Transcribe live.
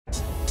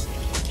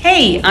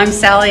Hey, I'm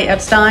Sally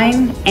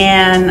Epstein,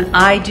 and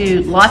I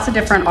do lots of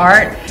different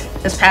art.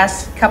 This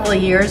past couple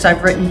of years,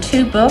 I've written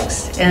 2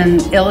 books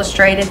and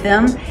illustrated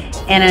them.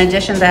 And in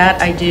addition to that,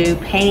 I do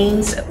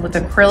paintings with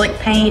acrylic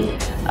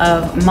paint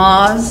of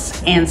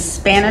moths and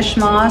Spanish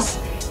moss.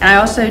 And I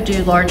also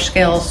do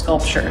large-scale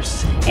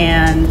sculptures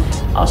and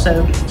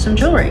also some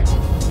jewelry.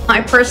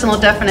 My personal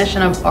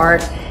definition of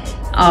art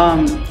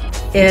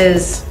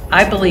is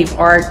I believe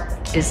art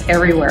is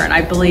everywhere, and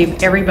I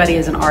believe everybody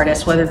is an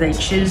artist, whether they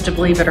choose to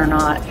believe it or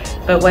not.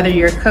 But whether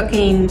you're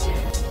cooking,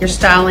 you're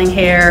styling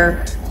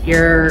hair,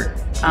 you're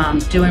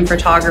doing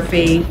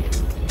photography,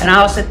 and I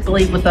also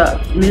believe with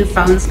the new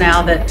phones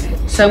now that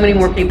so many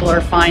more people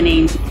are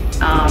finding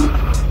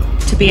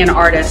to be an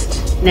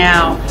artist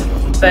now.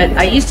 But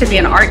I used to be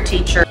an art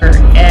teacher,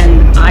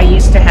 and I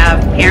used to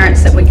have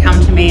parents that would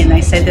come to me and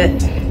they said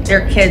that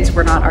their kids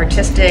were not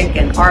artistic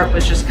and art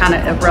was just kind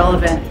of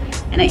irrelevant.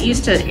 And it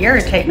used to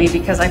irritate me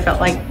because I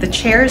felt like the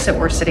chairs that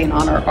we're sitting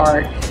on are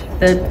art,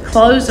 the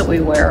clothes that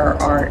we wear are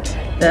art,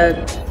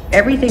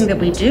 everything that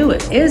we do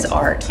is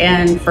art.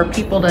 And for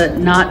people to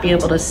not be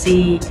able to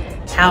see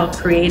how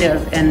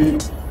creative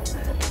and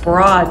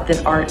broad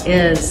that art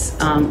is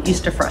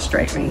used to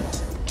frustrate me.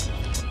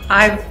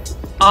 I've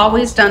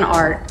always done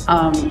art.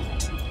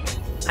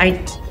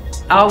 I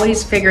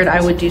always figured I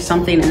would do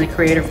something in the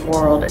creative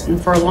world. And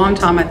for a long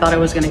time I thought I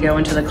was going to go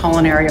into the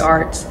culinary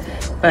arts,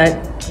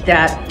 but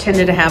that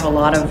tended to have a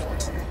lot of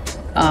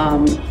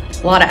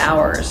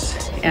hours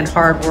and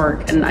hard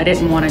work, and I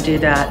didn't want to do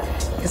that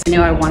because I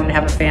knew I wanted to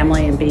have a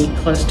family and be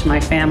close to my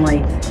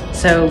family.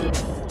 So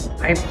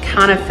I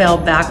kind of fell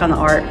back on the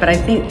art, but I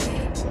think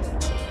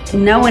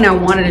knowing I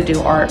wanted to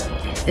do art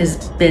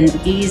has been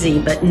easy,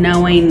 but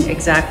knowing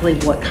exactly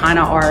what kind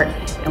of art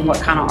and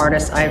what kind of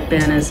artist I've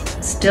been is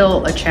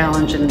still a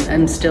challenge, and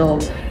I'm still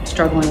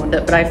struggling with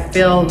it. But I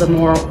feel the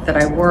more that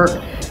I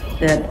work,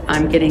 that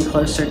I'm getting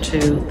closer to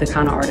the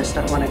kind of artist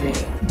I want to be.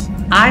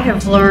 I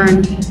have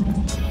learned,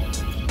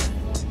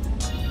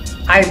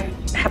 I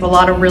have a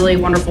lot of really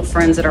wonderful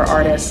friends that are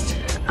artists.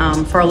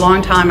 For a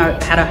long time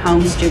I had a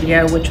home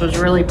studio, which was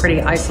really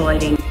pretty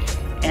isolating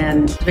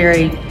and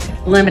very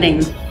limiting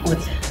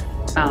with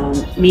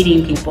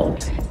meeting people.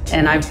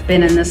 And I've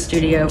been in this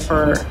studio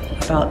for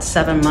about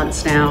 7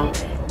 months now,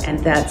 and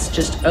that's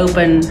just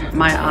opened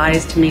my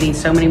eyes to meeting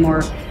so many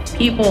more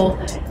people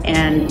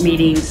and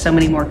meeting so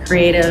many more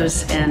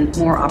creatives, and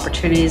more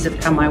opportunities have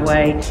come my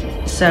way.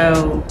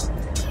 So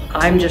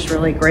I'm just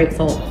really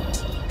grateful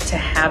to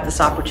have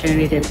this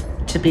opportunity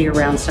to be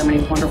around so many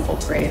wonderful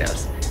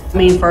creatives. I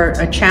mean, for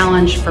a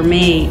challenge for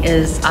me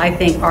is I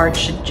think art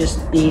should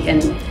just be in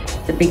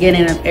the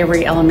beginning of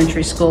every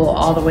elementary school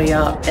all the way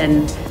up,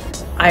 and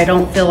I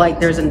don't feel like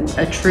there's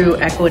a true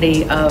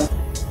equity of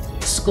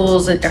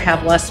schools that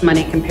have less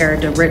money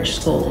compared to rich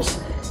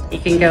schools. You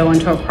can go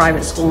into a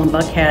private school in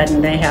Buckhead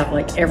and they have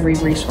like every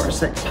resource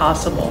that's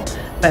possible.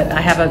 But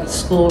I have a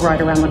school right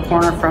around the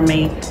corner from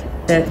me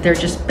that they're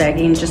just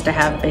begging just to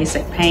have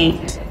basic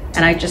paint.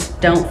 And I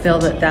just don't feel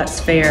that that's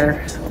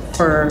fair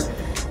for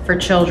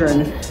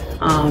children.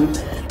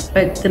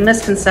 But the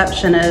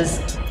misconception is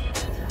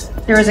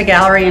there was a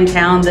gallery in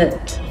town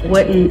that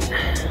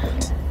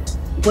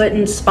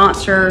wouldn't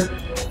sponsor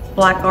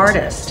Black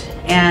artists.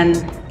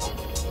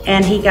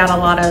 And he got a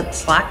lot of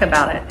slack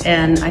about it,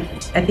 and I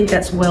think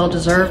that's well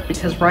deserved,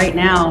 because right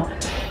now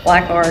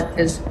Black art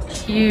is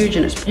huge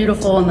and it's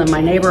beautiful. And then my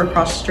neighbor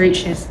across the street,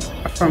 she's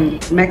from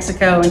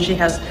Mexico, and she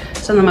has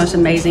some of the most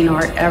amazing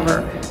art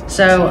ever.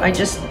 So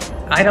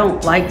I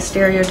don't like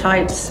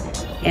stereotypes,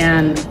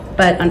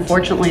 but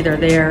unfortunately they're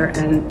there,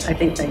 and I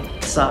think they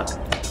suck.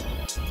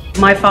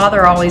 My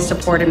father always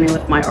supported me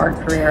with my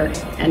art career,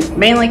 and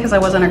mainly because I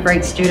wasn't a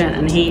great student,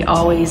 and he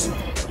always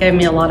gave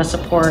me a lot of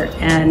support.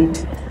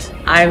 And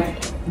I've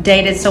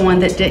dated someone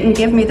that didn't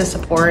give me the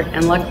support,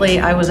 and luckily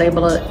I was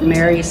able to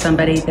marry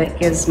somebody that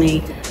gives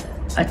me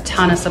a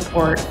ton of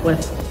support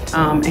with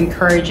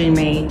encouraging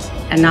me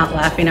and not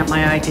laughing at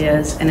my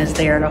ideas, and is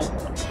there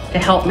to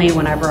help me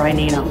whenever I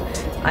need them.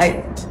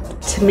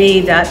 To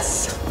me,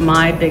 that's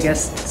my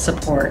biggest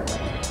support.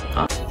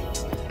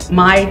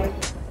 My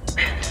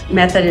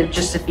method of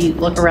just, if you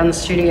look around the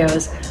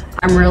studios,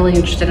 I'm really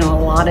interested in a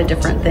lot of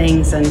different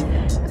things, and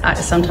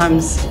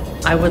sometimes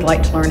I would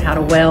like to learn how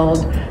to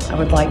weld. I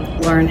would like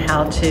to learn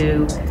how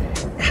to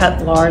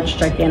cut large,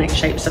 gigantic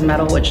shapes of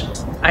metal, which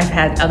I've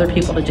had other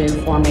people to do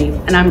for me,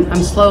 and I'm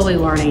slowly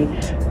learning.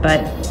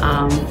 But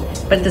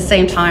at the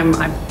same time,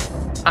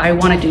 I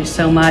want to do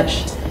so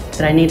much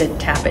that I need to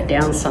tap it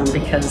down some,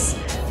 because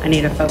I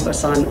need to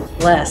focus on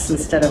less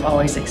instead of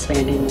always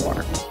expanding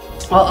more.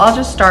 Well, I'll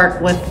just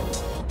start with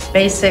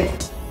basic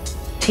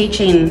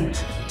teaching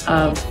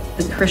of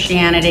the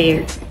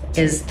Christianity.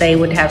 Is they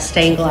would have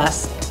stained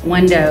glass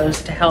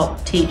windows to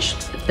help teach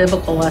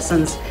biblical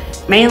lessons,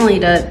 mainly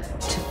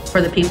for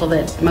the people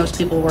that most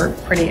people were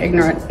pretty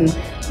ignorant and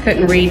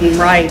couldn't read and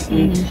write.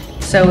 And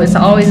so it's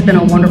always been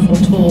a wonderful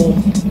tool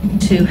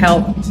to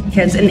help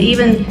kids. And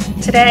even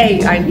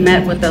today I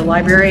met with a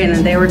librarian,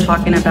 and they were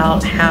talking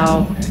about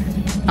how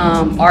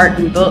art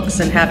and books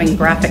and having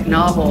graphic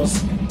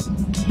novels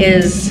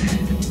is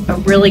a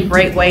really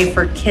great way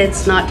for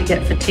kids not to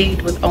get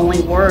fatigued with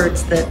only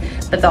words, but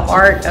the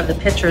art of the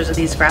pictures of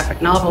these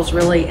graphic novels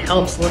really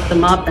helps lift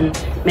them up and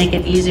make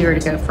it easier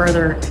to go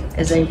further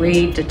as they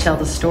read to tell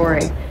the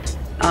story.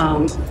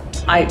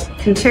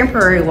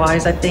 Contemporary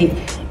wise, I think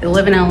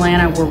living in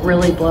Atlanta, we're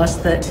really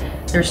blessed that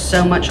there's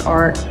so much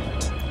art.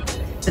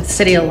 The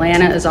city of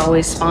Atlanta is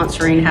always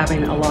sponsoring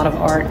having a lot of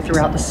art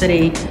throughout the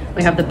city.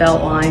 We have the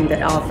Beltline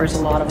that offers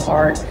a lot of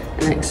art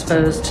and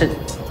exposed to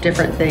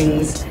different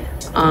things.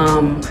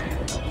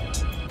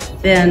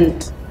 Then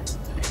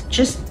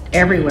just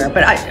everywhere.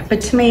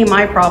 But to me,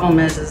 my problem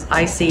is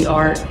I see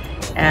art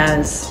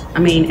as, I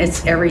mean,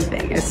 it's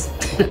everything. It's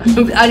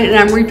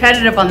I'm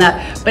repetitive on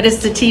that, but it's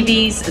the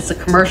TVs, it's the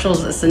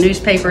commercials, it's the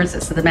newspapers,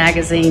 it's the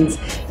magazines,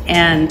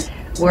 and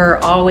we're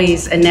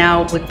always, and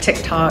now with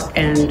TikTok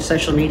and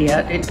social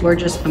media, we're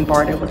just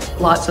bombarded with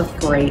lots of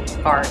great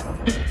art.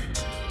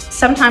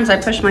 Sometimes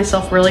I push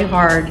myself really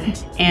hard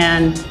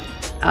and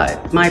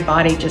my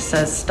body just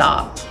says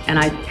stop, and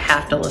I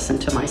have to listen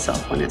to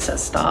myself when it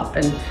says stop,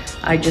 and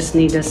I just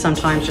need to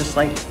sometimes just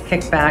like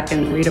kick back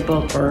and read a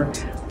book or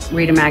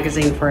read a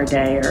magazine for a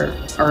day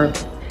or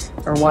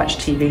watch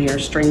TV or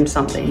stream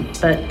something.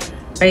 But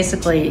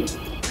basically,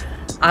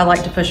 I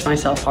like to push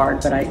myself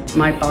hard, but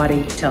my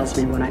body tells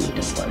me when I need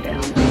to slow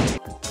down.